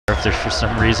if there's for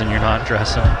some reason you're not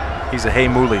dressing. He's a Hey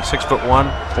Mooley, 6'1",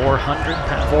 400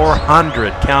 pounds.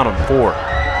 400, count him, 4.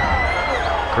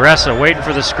 Caressa waiting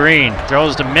for the screen,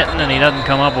 throws to Mitten, and he doesn't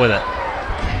come up with it.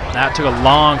 That took a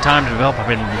long time to develop. I've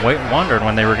been wondering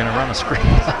when they were going to run a screen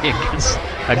play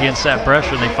against that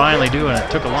pressure, and they finally do, and it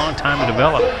took a long time to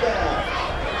develop.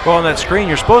 Well, on that screen,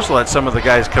 you're supposed to let some of the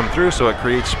guys come through so it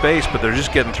creates space, but they're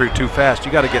just getting through too fast.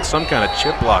 You got to get some kind of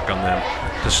chip lock on them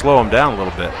to slow them down a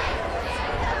little bit.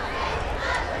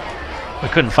 We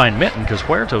couldn't find Mitten because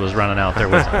Huerta was running out there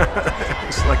with him.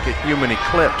 It's like a human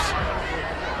eclipse.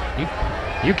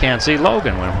 You can't see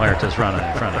Logan when Huerta's running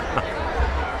in front of you.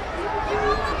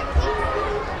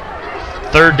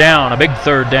 Third down, a big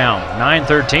third down.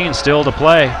 9:13 still to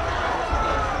play.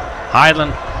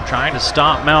 Highland trying to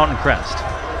stop Mountain Crest.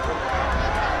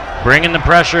 Bringing the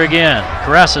pressure again.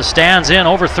 Caressa stands in,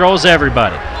 overthrows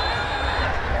everybody.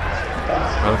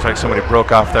 It looks like somebody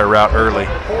broke off their route early,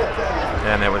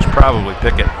 and it was probably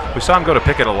Pickett. We saw him go to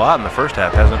Pickett a lot in the first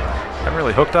half. Haven't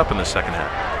really hooked up in the second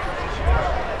half.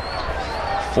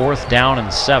 4th down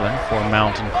and 7 for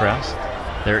Mountain Crest.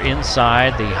 They're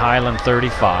inside the Highland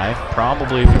 35.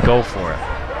 Probably would go for it.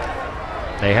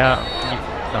 They have.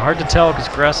 Hard to tell because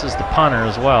Gress is the punter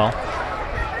as well.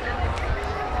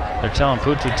 They're telling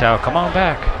Pututau, come on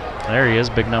back. There he is,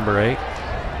 big number 8.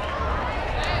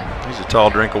 He's a tall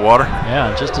drink of water.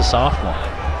 Yeah, just a sophomore.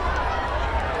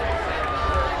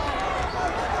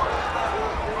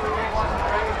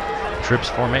 Trips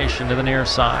formation to the near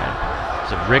side.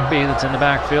 Is it Rigby that's in the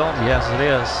backfield? Yes, it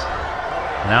is.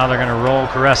 Now they're going to roll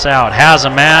Caress out. Has a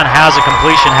man, has a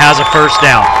completion, has a first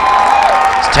down.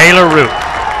 It's Taylor Root.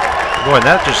 Boy,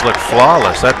 that just looked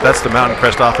flawless. That's the Mountain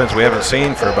Crest offense we haven't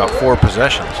seen for about 4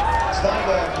 possessions.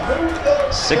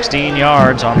 16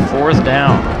 yards on 4th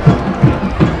down.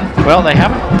 Well, they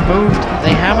haven't moved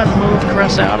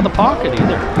Caress out of the pocket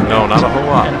either. No, not a whole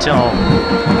lot. Until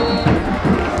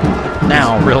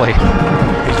now, really.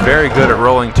 He's very good at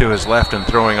rolling to his left and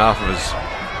throwing off of his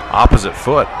opposite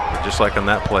foot, just like on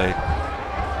that play.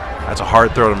 That's a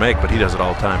hard throw to make, but he does it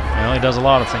all the time. Well, he does a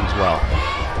lot of things well.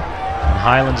 And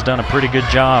Highland's done a pretty good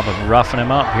job of roughing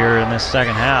him up here in this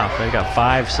second half. They got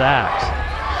 5 sacks.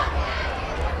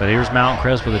 But here's Mountain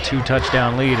Crest with a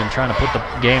 2-touchdown lead and trying to put the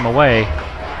game away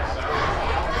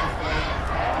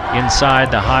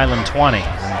inside the Highland 20.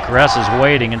 And Caress is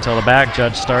waiting until the back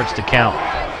judge starts to count.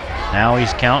 Now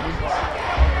he's counting.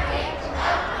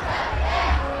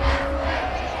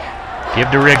 Give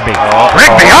to Rigby.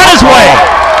 Rigby on his way!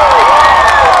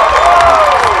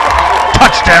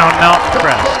 Touchdown, Mountain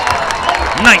Crest.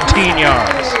 19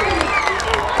 yards.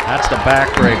 That's the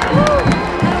backbreaker.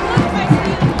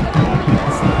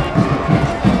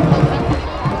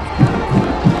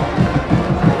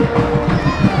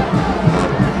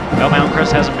 Well, Mountain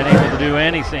Crest hasn't been able to do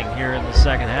anything here in the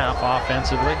second half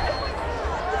offensively.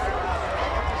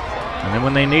 And then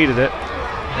when they needed it,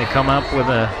 they come up with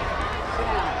a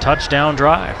touchdown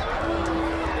drive.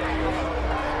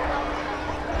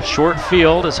 Short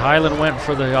field as Highland went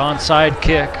for the onside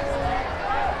kick,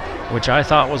 which I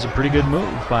thought was a pretty good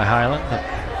move by Highland. But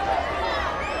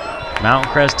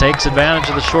Mountain Crest takes advantage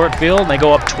of the short field, and they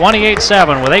go up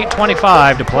 28-7 with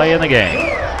 8:25 to play in the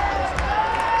game.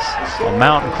 So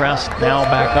Mountain Crest now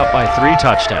back up by 3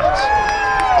 touchdowns.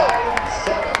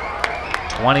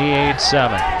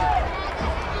 28-7.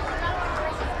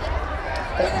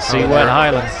 See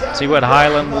what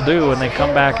Highland will do when they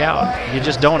come back out. You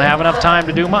just don't have enough time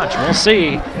to do much. We'll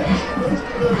see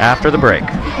after the break.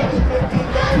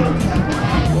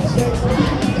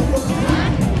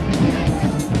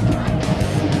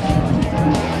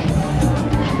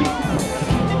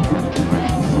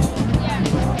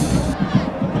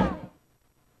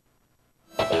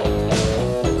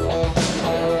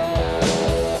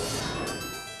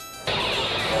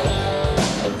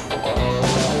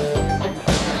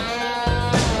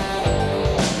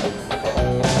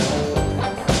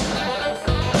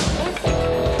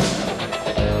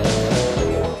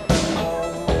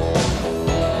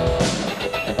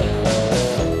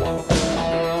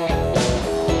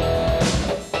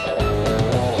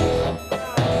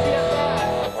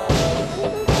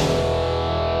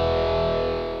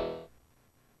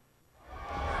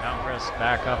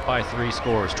 Back up by 3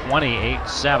 scores,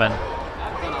 28-7.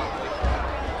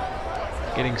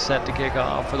 Getting set to kick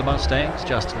off for the Mustangs,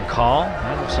 Justin Call.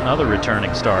 That's another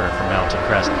returning starter from Mountain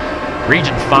Crest.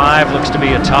 Region 5 looks to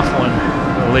be a tough one,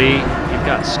 Lee. You've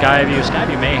got Skyview.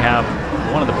 Skyview may have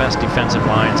one of the best defensive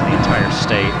lines in the entire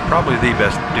state. Probably the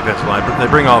best defensive line, but they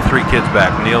bring all 3 kids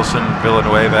back. Nielsen,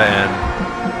 Villanueva,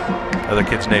 and other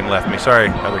kid's name left me. Sorry,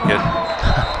 other kid.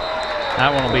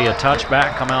 That one will be a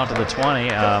touchback, come out to the 20.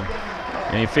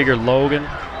 And you figure Logan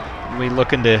will be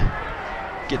looking to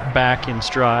get back in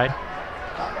stride.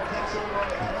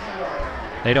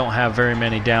 They don't have very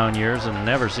many down years and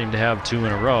never seem to have 2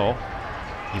 in a row.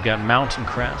 You've got Mountain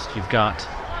Crest, you've got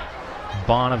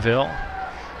Bonneville,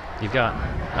 you've got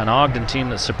an Ogden team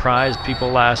that surprised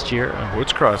people last year.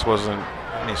 Woods Cross wasn't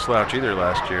any slouch either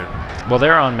last year. Well,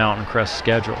 they're on Mountain Crest's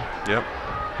schedule. Yep.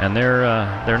 And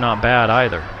they're not bad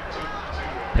either.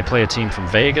 They play a team from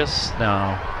Vegas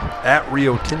now. At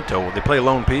Rio Tinto, they play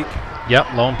Lone Peak.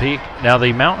 Yep, Lone Peak. Now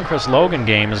the Mountain Crest Logan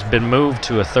game has been moved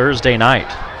to a Thursday night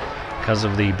because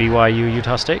of the BYU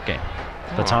Utah State game.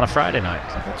 That's on a Friday night.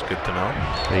 That's good to know.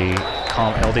 The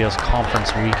LDS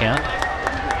conference weekend.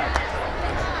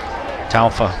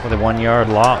 Talfa with a 1-yard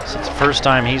loss. It's the first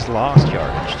time he's lost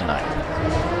yardage tonight.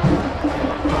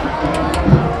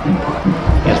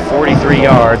 He has 43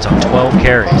 yards on 12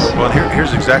 carries. Well,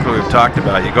 here's exactly what we've talked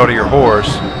about. You go to your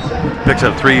horse, picks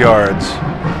up 3 yards.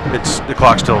 The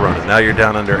clock's still running. Now you're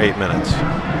down under 8 minutes.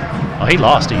 Oh, he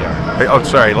lost a yard. Oh,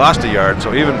 sorry, he lost a yard.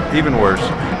 So even worse.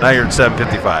 Now you're at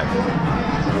 7:55.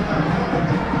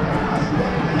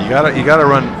 You gotta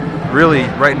run. Really,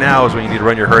 right now is when you need to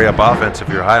run your hurry up offense if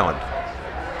you're Highland.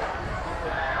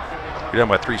 You're down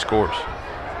by 3 scores.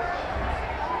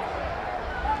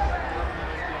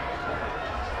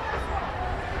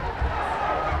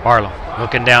 Barlow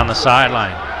looking down the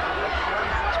sideline.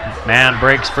 Man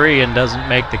breaks free and doesn't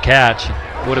make the catch.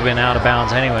 Would have been out of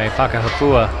bounds anyway.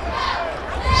 Fakahafua,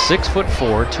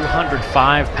 6'4",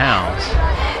 205 pounds.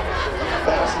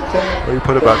 Well, you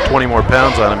put about 20 more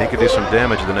pounds on him, he could do some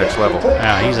damage at the next level.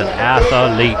 Yeah, he's an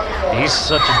athlete. He's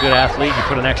such a good athlete, you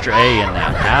put an extra A in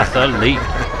that. Athlete.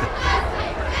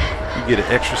 You get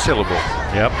an extra syllable.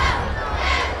 Yep.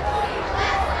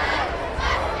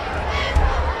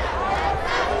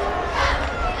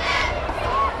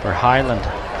 For Highland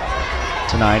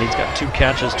tonight, he's got 2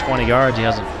 catches, 20 yards. He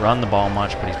hasn't run the ball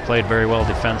much, but he's played very well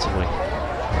defensively.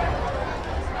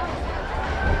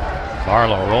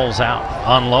 Barlow rolls out,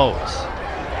 unloads.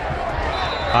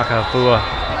 Fakahafua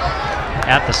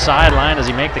at the sideline. Does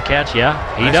he make the catch? Yeah,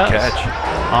 he does. Nice catch.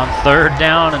 On 3rd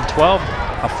down and 12,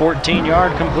 a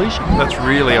 14-yard completion. That's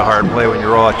really a hard play when you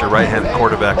roll out your right-hand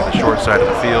quarterback to the short side of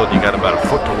the field. You got about a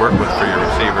foot to work with for your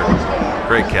receiver.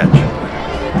 Great catch.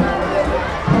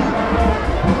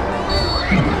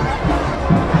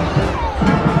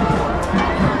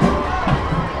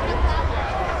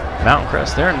 Mountain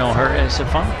Crest, they're in no hurry. They said,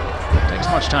 fine. Take as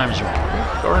much time as you want.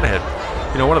 Go right ahead.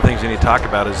 You know, one of the things you need to talk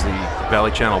about is the Valley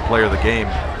Channel Player of the Game.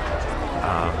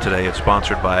 Today it's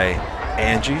sponsored by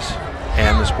Angie's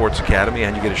and the Sports Academy,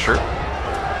 and you get a shirt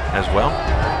as well.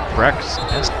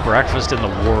 Best breakfast in the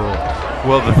world.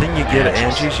 Well, the thing you get at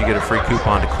Angie's, you get a free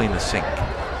coupon to clean the sink.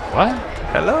 What?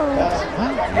 Hello.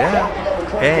 What? Yeah.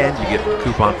 And you get a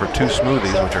coupon for 2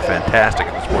 smoothies, which are fantastic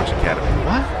at the Sports Academy.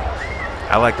 What?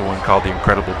 I like the one called the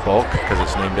Incredible Bulk because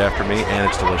it's named after me and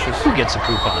it's delicious. Who gets a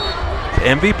coupon? The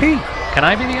MVP. Can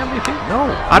I be the MVP?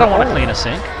 No. I don't want to clean a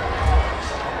sink.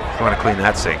 I want to clean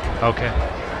that sink. Okay.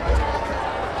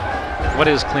 What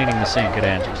is cleaning the sink at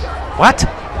Angie's? What?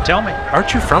 Tell me.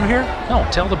 Aren't you from here? No,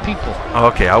 tell the people.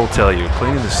 Okay, I will tell you.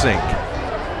 Cleaning the sink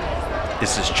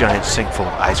is this giant sink full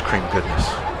of ice cream goodness.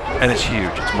 And it's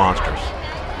huge. It's monstrous.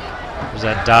 There's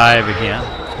that dive again.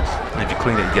 And if you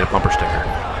clean it, you get a bumper sticker.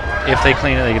 If they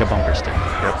clean it, they get a bumper sticker.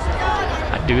 Yep.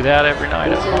 I do that every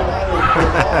night at home.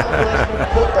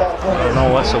 I don't know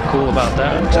what's so cool about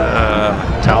that.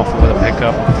 Talfa with a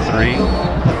pickup of 3.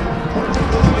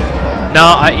 No,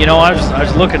 I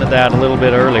was looking at that a little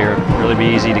bit earlier. It'd really be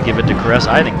easy to give it to Crest.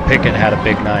 I think Pickett had a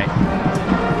big night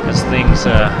as things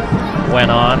went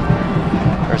on,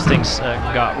 or as things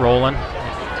got rolling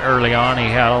early on. He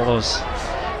had all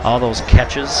those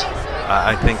catches.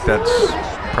 I think that's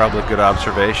probably a good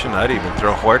observation. I'd even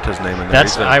throw Huerta's name in there.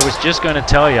 I was just going to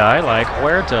tell you, I like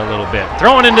Huerta a little bit.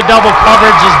 Throwing into double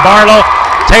coverage is Barlow.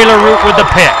 Taylor Root with the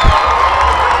pick.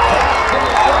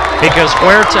 Because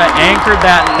Huerta anchored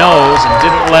that nose and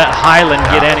didn't let Highland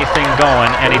get anything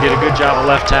going, and he did a good job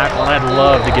of left tackle, and I'd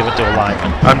love to give it to a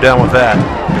lineman. I'm down with that,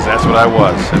 because that's what I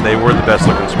was, and they were the best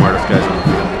looking, smartest guys on the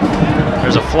field.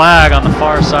 There's a flag on the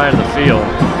far side of the field.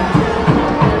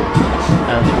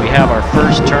 And we have our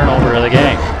first turnover of the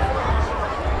game.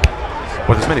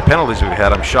 With as many penalties we've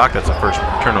had, I'm shocked that's the first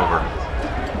turnover.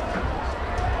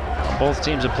 Both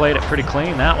teams have played it pretty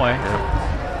clean that way. Yeah.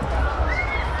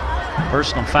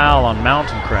 Personal foul on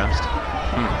Mountain Crest.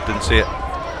 Didn't see it.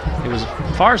 It was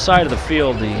far side of the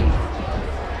field. The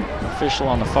official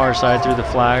on the far side threw the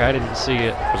flag. I didn't see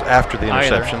it. It was after the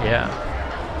interception. Either. Yeah.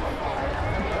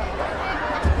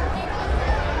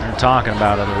 They're talking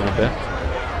about it a little bit.